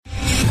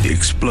The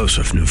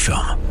explosive new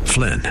film,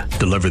 Flynn,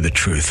 deliver the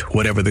truth,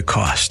 whatever the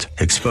cost.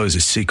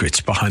 Exposes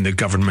secrets behind the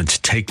government's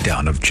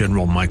takedown of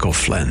General Michael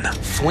Flynn.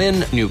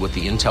 Flynn knew what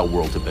the intel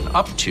world had been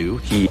up to.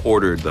 He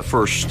ordered the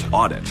first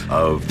audit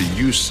of the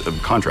use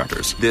of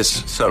contractors.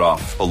 This set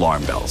off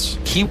alarm bells.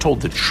 He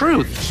told the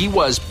truth. He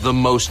was the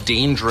most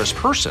dangerous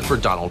person for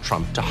Donald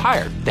Trump to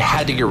hire. They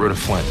had to get rid of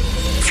Flynn.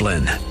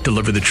 Flynn,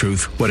 deliver the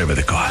truth, whatever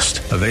the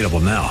cost. Available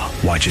now.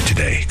 Watch it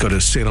today. Go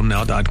to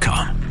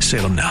salemnow.com.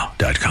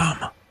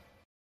 salemnow.com.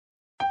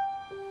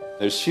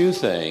 There's few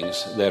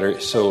things that are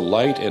so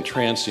light and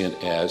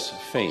transient as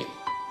fame,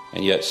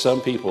 and yet some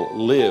people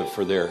live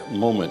for their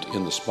moment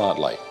in the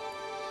spotlight.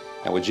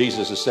 And what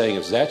Jesus is saying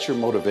is that's your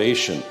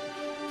motivation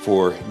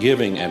for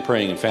giving and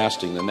praying and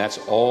fasting, then that's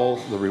all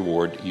the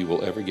reward you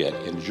will ever get.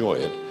 Enjoy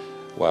it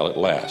while it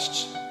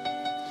lasts.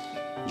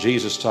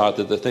 Jesus taught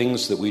that the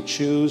things that we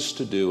choose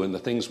to do and the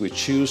things we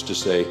choose to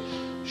say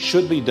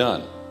should be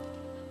done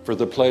for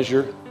the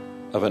pleasure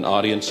of an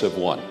audience of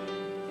one,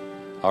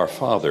 our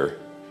Father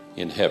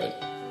in heaven.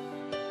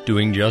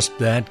 Doing just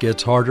that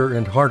gets harder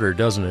and harder,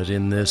 doesn't it,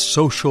 in this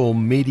social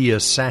media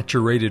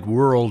saturated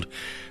world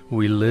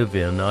we live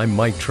in. I'm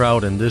Mike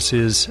Trout, and this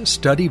is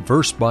Study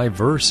Verse by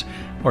Verse.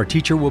 Our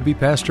teacher will be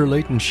Pastor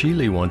Leighton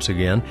Sheely once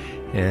again,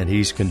 and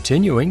he's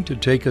continuing to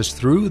take us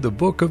through the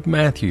book of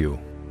Matthew.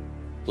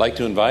 I'd like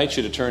to invite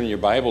you to turn your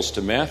Bibles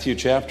to Matthew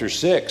chapter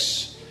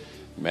 6.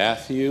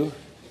 Matthew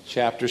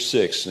chapter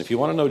 6. And if you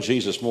want to know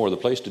Jesus more, the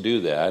place to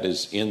do that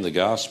is in the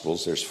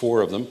Gospels. There's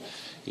 4 of them.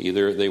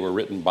 Either they were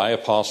written by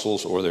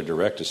apostles or their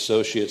direct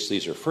associates.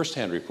 These are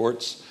first-hand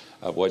reports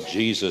of what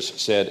Jesus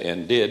said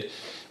and did,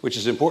 which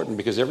is important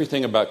because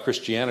everything about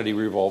Christianity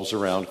revolves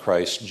around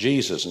Christ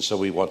Jesus. And so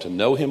we want to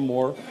know him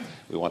more.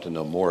 We want to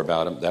know more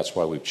about him. That's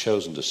why we've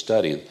chosen to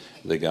study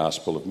the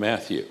Gospel of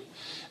Matthew.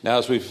 Now,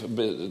 as we've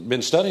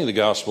been studying the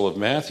Gospel of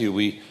Matthew,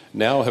 we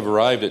now have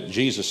arrived at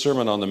Jesus'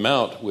 Sermon on the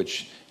Mount,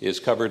 which is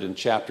covered in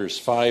chapters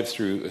 5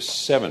 through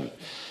 7.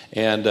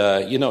 And,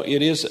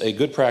 it is a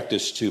good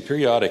practice to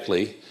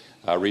periodically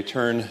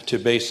return to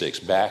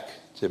basics, back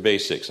to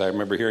basics. I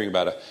remember hearing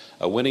about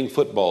a winning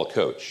football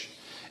coach,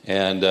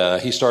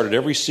 and he started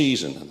every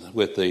season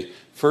with the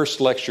first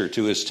lecture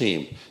to his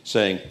team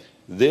saying,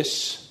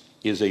 "This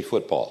is a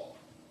football,"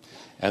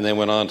 and then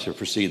went on to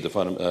proceed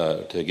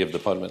to give the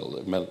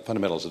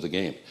fundamentals of the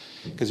game,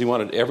 because he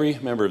wanted every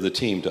member of the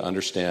team to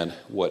understand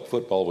what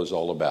football was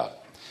all about.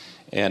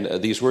 And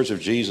these words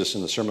of Jesus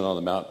in the Sermon on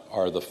the Mount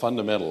are the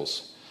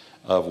fundamentals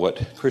of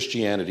what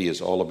Christianity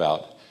is all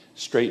about,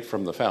 straight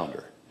from the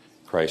founder,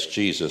 Christ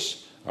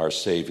Jesus, our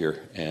Savior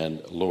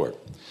and Lord.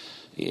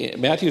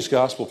 Matthew's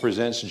Gospel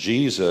presents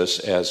Jesus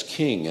as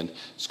King, and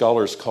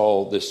scholars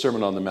call this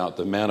Sermon on the Mount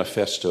the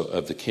manifesto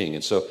of the King.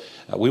 And so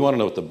we want to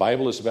know what the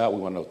Bible is about, we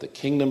want to know what the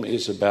kingdom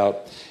is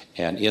about,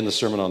 and in the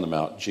Sermon on the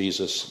Mount,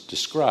 Jesus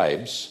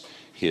describes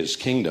his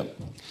kingdom.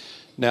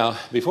 Now,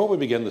 before we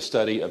begin the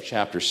study of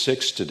chapter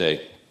 6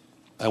 today,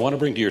 I want to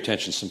bring to your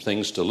attention some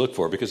things to look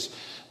for, because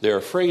there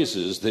are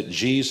phrases that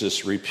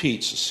Jesus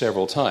repeats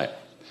several times.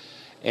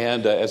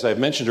 And as I've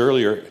mentioned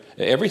earlier,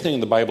 everything in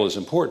the Bible is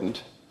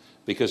important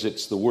because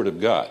it's the Word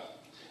of God.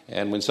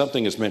 And when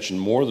something is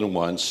mentioned more than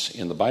once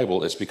in the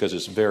Bible, it's because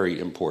it's very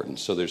important.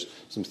 So there's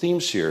some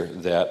themes here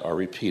that are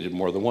repeated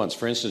more than once.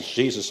 For instance,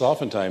 Jesus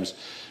oftentimes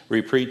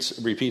repeats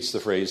the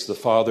phrase, "The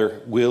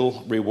Father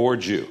will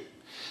reward you."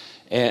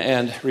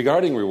 And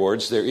regarding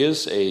rewards, there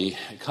is a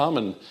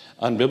common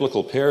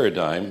unbiblical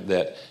paradigm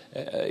that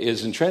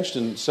is entrenched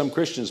in some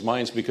Christians'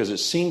 minds because it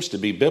seems to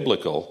be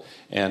biblical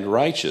and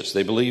righteous.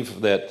 They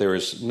believe that there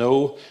is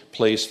no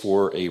place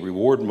for a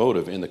reward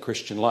motive in the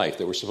Christian life,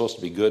 that we're supposed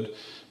to be good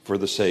for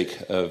the sake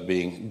of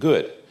being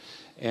good.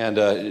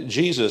 And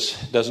Jesus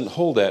doesn't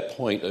hold that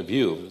point of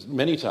view.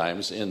 Many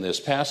times in this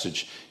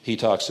passage, he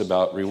talks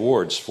about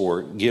rewards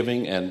for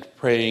giving and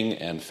praying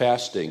and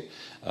fasting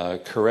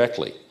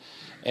correctly.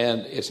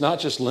 And it's not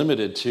just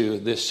limited to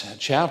this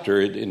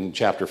chapter. In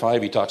chapter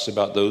 5, he talks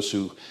about those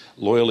who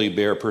loyally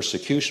bear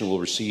persecution will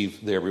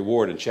receive their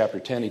reward. In chapter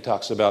 10, he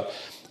talks about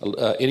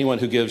anyone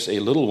who gives a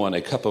little one a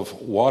cup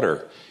of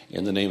water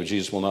in the name of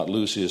Jesus will not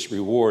lose his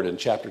reward. In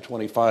chapter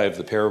 25,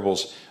 the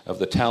parables of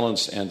the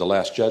talents and the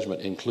Last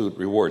Judgment include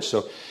rewards.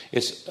 So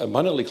it's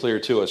abundantly clear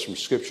to us from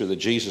Scripture that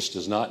Jesus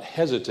does not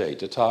hesitate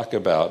to talk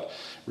about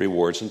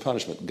rewards and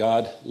punishment.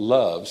 God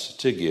loves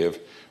to give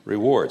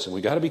rewards. And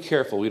we got to be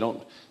careful we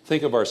don't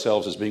think of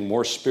ourselves as being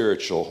more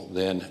spiritual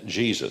than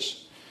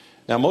Jesus.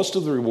 Now, most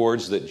of the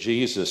rewards that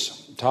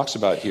Jesus talks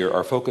about here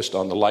are focused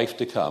on the life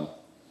to come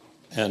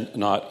and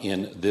not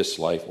in this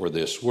life or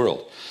this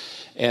world.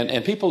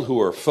 And people who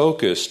are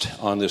focused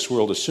on this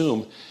world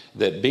assume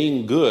that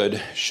being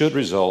good should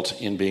result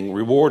in being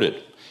rewarded,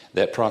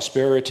 that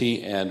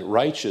prosperity and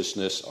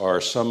righteousness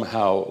are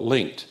somehow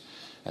linked.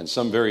 And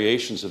some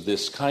variations of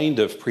this kind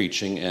of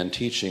preaching and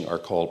teaching are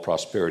called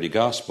prosperity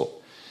gospel.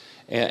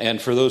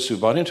 And for those who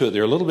bought into it,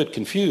 they're a little bit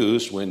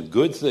confused when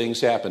good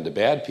things happen to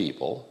bad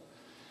people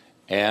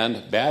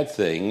and bad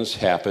things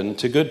happen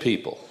to good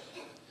people.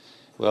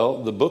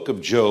 Well, the book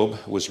of Job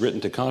was written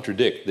to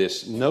contradict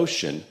this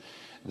notion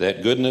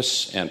that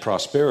goodness and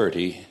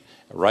prosperity,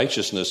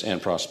 righteousness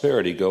and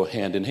prosperity go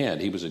hand in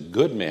hand. He was a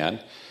good man,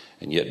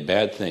 and yet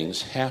bad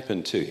things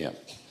happened to him.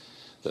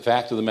 The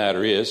fact of the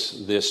matter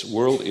is, this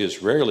world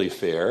is rarely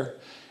fair,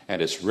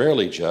 and it's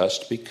rarely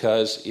just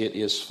because it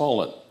is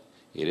fallen.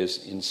 It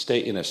is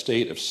in a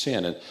state of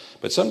sin.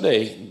 But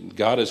someday,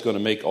 God is going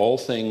to make all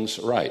things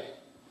right.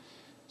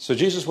 So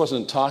Jesus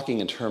wasn't talking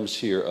in terms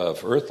here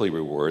of earthly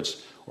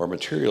rewards or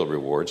material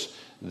rewards.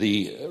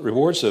 The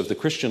rewards of the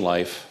Christian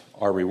life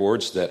are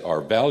rewards that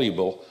are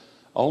valuable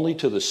only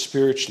to the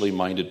spiritually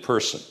minded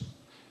person.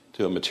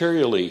 To a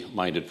materially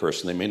minded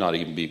person, they may not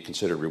even be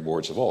considered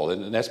rewards of all.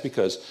 And that's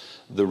because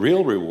the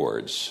real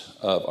rewards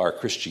of our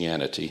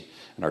Christianity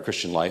and our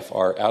Christian life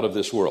are out of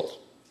this world.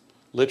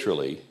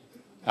 Literally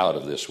out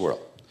of this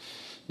world.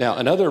 Now,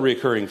 another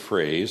recurring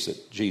phrase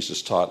that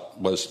Jesus taught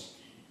was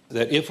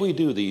that if we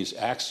do these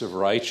acts of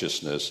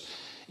righteousness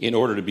in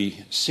order to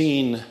be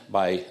seen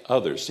by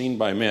others, seen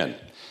by men,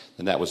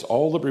 then that was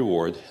all the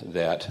reward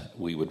that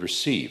we would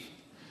receive.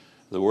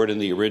 The word in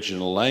the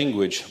original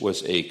language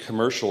was a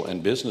commercial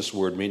and business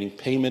word meaning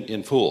payment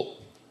in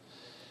full.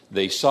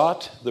 They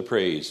sought the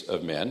praise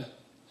of men.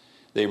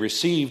 They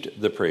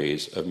received the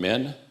praise of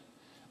men.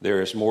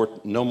 There is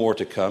no more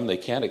to come. They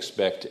can't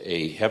expect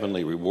a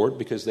heavenly reward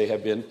because they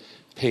have been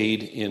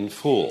paid in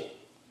full.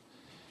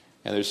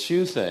 And there's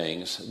few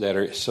things that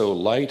are so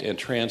light and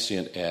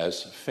transient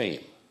as fame.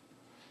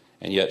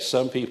 And yet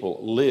some people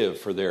live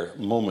for their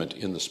moment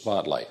in the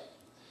spotlight.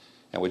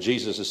 And what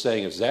Jesus is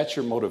saying is that's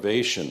your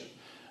motivation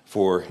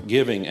for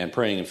giving and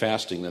praying and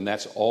fasting, then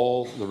that's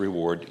all the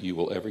reward you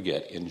will ever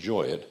get.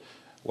 Enjoy it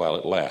while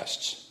it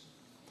lasts.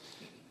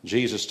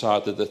 Jesus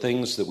taught that the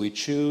things that we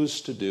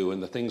choose to do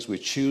and the things we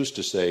choose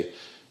to say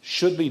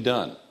should be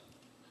done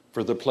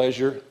for the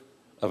pleasure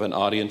of an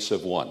audience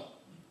of one,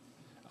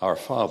 our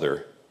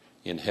Father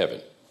in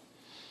heaven.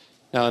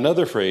 Now,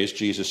 another phrase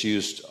Jesus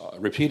used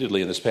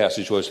repeatedly in this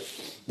passage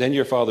was, then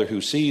your Father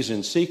who sees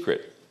in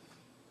secret,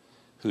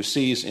 who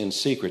sees in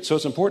secret. So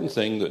it's an important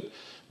thing that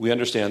we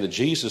understand that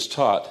Jesus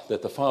taught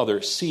that the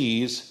Father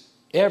sees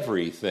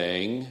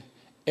everything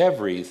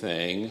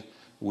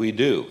we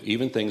do,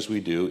 even things we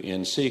do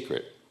in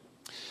secret.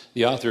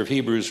 The author of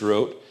Hebrews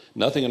wrote,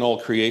 nothing in all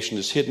creation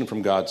is hidden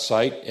from God's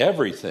sight.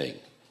 Everything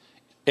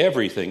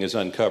is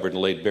uncovered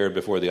and laid bare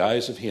before the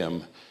eyes of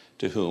him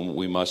to whom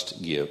we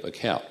must give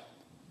account.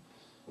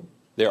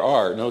 There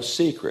are no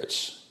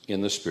secrets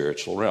in the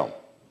spiritual realm.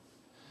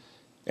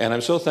 And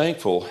I'm so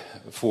thankful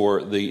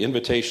for the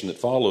invitation that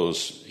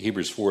follows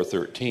Hebrews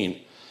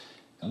 4:13,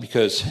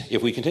 because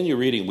if we continue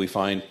reading, we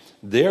find,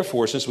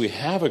 therefore, since we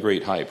have a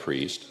great high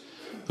priest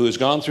who has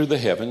gone through the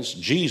heavens,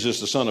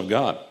 Jesus, the Son of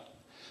God,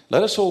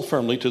 let us hold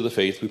firmly to the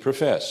faith we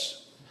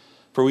profess.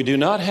 For we do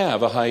not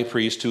have a high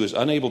priest who is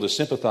unable to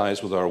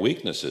sympathize with our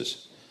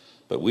weaknesses,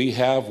 but we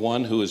have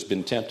one who has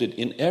been tempted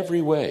in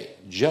every way,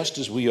 just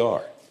as we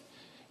are,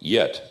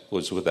 yet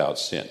was without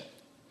sin.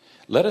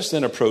 Let us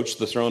then approach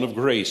the throne of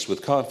grace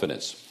with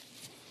confidence,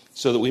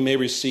 so that we may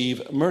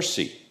receive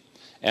mercy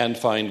and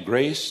find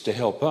grace to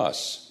help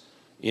us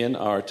in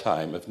our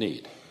time of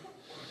need.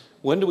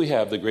 When do we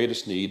have the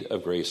greatest need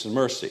of grace and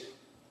mercy?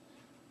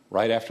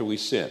 Right after we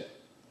sin.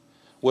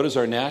 What is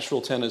our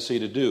natural tendency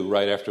to do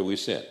right after we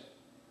sin?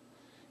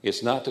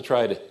 It's not to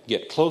try to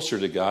get closer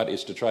to God,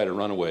 it's to try to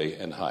run away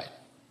and hide.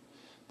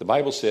 The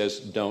Bible says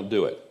don't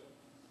do it.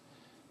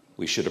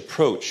 We should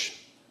approach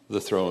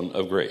the throne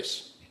of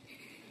grace.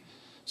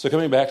 So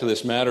coming back to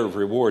this matter of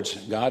rewards,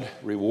 God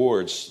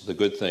rewards the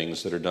good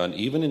things that are done,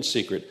 even in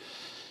secret,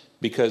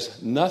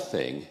 because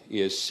nothing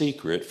is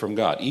secret from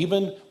God.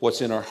 Even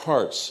what's in our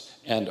hearts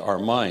and our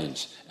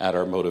minds and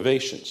our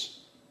motivations.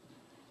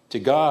 To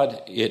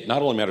God, it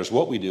not only matters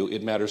what we do,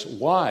 it matters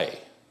why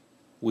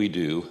we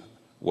do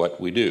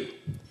what we do.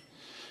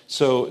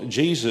 So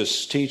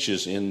Jesus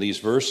teaches in these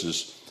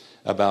verses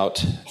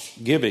about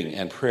giving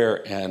and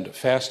prayer and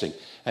fasting,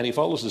 and he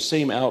follows the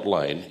same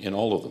outline in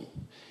all of them.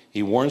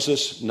 He warns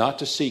us not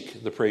to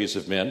seek the praise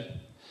of men.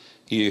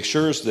 He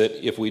assures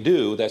that if we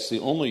do, that's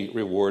the only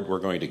reward we're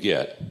going to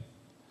get.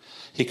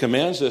 He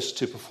commands us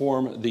to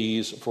perform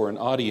these for an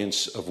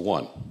audience of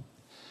one.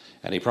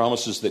 And he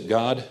promises that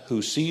God,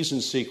 who sees in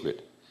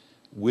secret,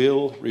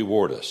 will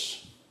reward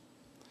us.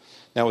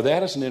 Now, with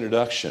that as an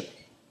introduction,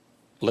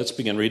 let's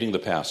begin reading the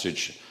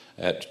passage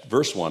at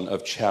verse 1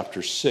 of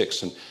chapter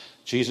 6. And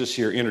Jesus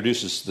here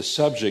introduces the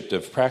subject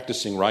of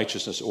practicing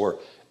righteousness, or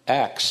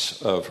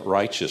acts of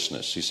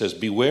righteousness. He says,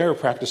 beware of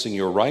practicing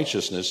your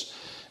righteousness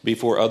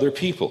before other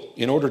people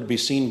in order to be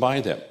seen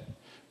by them,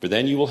 for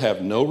then you will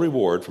have no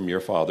reward from your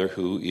Father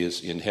who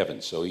is in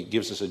heaven. So he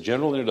gives us a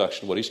general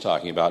introduction to what he's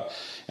talking about,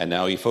 and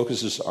now he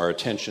focuses our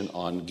attention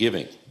on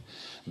giving.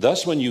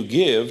 Thus, when you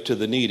give to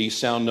the needy,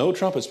 sound no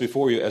trumpets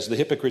before you as the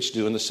hypocrites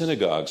do in the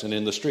synagogues and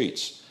in the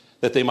streets,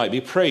 that they might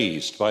be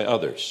praised by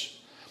others.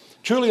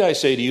 Truly I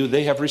say to you,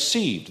 they have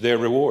received their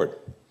reward.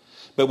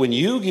 But when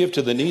you give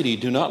to the needy,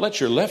 do not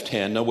let your left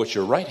hand know what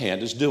your right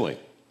hand is doing,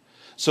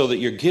 so that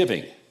your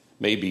giving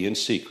may be in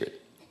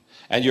secret.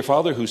 And your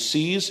Father who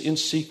sees in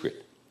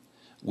secret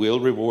will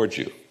reward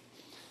you.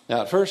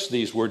 Now, at first,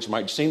 these words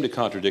might seem to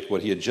contradict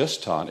what he had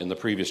just taught in the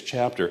previous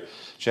chapter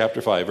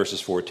 5,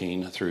 verses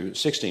 14 through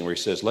 16, where he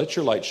says, "Let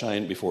your light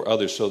shine before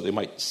others so that they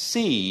might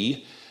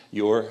see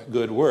your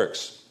good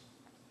works."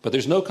 But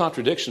there's no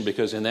contradiction,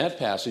 because in that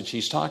passage,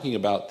 he's talking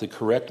about the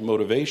correct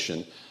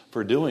motivation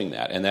for doing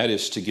that, and that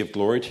is to give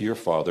glory to your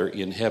Father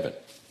in heaven.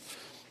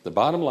 The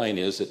bottom line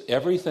is that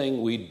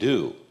everything we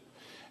do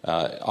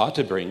ought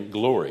to bring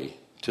glory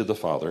to the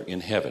Father in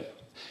heaven.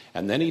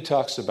 And then he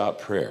talks about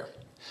prayer.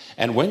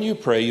 "And when you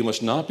pray, you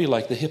must not be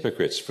like the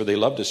hypocrites, for they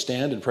love to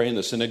stand and pray in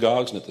the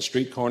synagogues and at the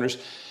street corners,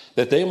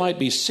 that they might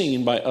be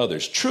seen by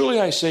others. Truly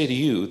I say to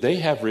you, they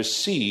have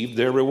received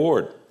their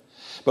reward.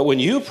 But when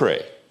you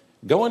pray,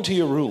 go into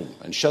your room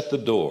and shut the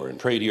door and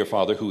pray to your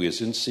Father who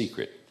is in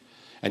secret.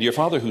 And your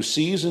Father who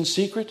sees in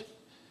secret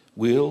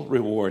will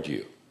reward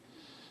you."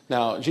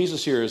 Now,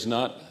 Jesus here is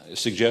not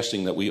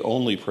suggesting that we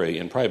only pray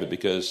in private,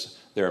 because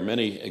there are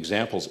many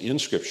examples in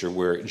Scripture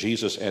where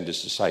Jesus and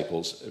his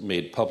disciples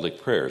made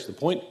public prayers. The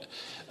point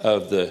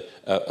of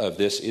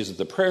this is that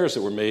the prayers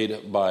that were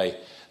made by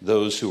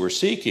those who were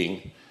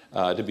seeking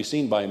to be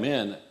seen by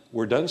men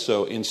were done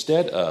so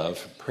instead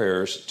of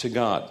prayers to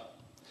God.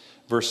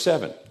 Verse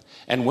 7,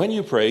 "And when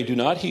you pray, do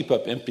not heap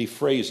up empty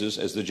phrases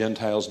as the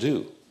Gentiles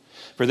do,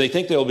 for they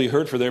think they will be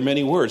heard for their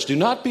many words. Do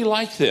not be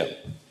like them,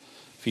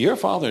 for your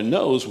Father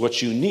knows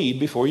what you need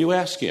before you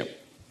ask him.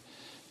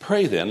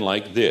 Pray then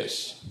like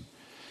this."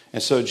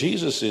 And so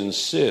Jesus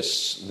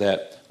insists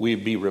that we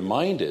be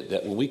reminded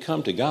that when we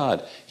come to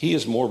God, he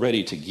is more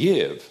ready to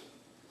give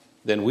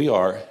than we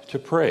are to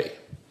pray.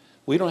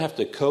 We don't have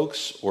to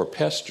coax or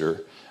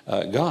pester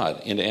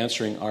God into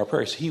answering our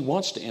prayers. He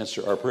wants to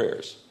answer our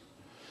prayers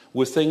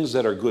with things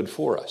that are good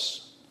for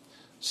us.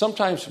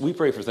 Sometimes we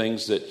pray for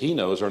things that he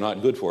knows are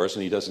not good for us,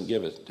 and he doesn't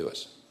give it to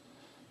us,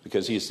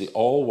 because he's the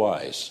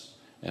all-wise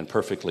and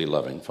perfectly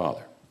loving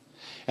Father.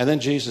 And then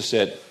Jesus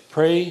said,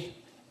 "Pray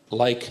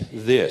like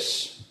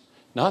this."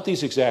 Not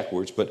these exact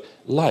words, but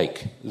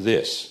like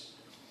this.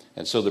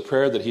 And so the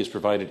prayer that he's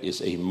provided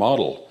is a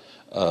model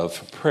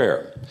of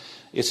prayer.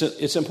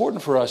 It's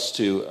important for us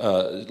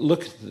to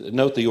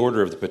note the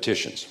order of the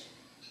petitions,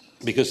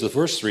 because the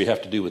first three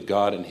have to do with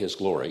God and his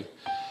glory,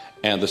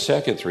 and the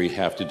second three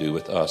have to do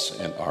with us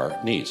and our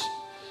needs.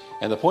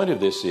 And the point of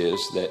this is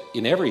that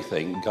in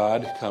everything,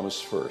 God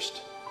comes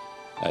first.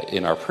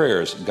 In our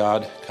prayers,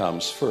 God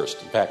comes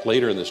first. In fact,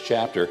 later in this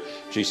chapter,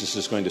 Jesus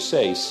is going to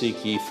say,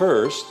 "Seek ye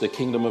first the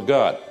kingdom of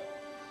God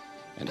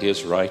and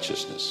his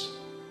righteousness."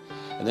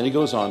 And then he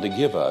goes on to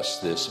give us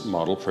this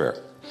model prayer.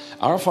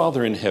 "Our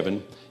Father in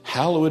heaven,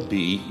 hallowed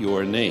be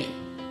your name."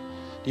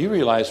 Do you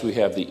realize we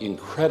have the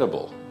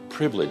incredible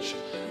privilege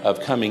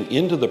of coming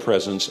into the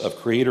presence of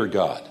Creator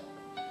God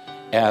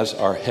as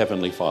our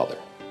Heavenly Father?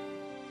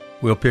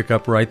 We'll pick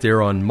up right there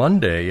on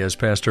Monday as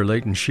Pastor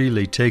Leighton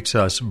Sheely takes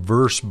us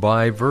verse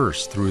by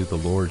verse through the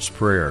Lord's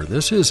Prayer.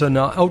 This is an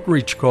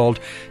outreach called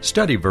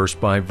Study Verse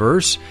by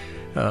Verse,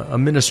 a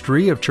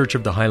ministry of Church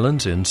of the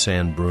Highlands in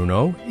San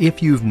Bruno.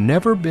 If you've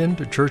never been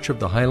to Church of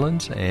the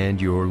Highlands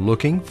and you're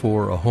looking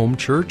for a home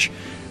church,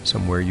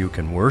 somewhere you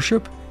can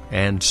worship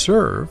and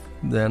serve,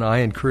 then I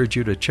encourage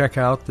you to check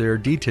out their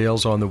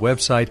details on the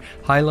website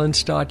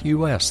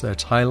highlands.us.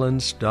 That's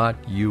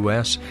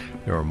highlands.us.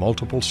 There are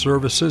multiple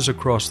services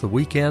across the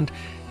weekend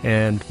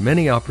and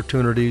many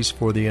opportunities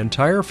for the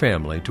entire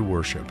family to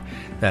worship.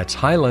 That's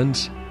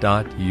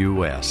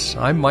highlands.us.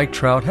 I'm Mike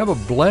Trout. Have a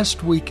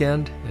blessed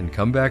weekend and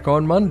come back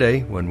on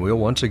Monday when we'll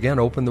once again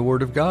open the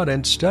Word of God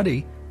and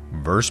study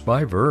verse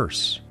by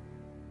verse.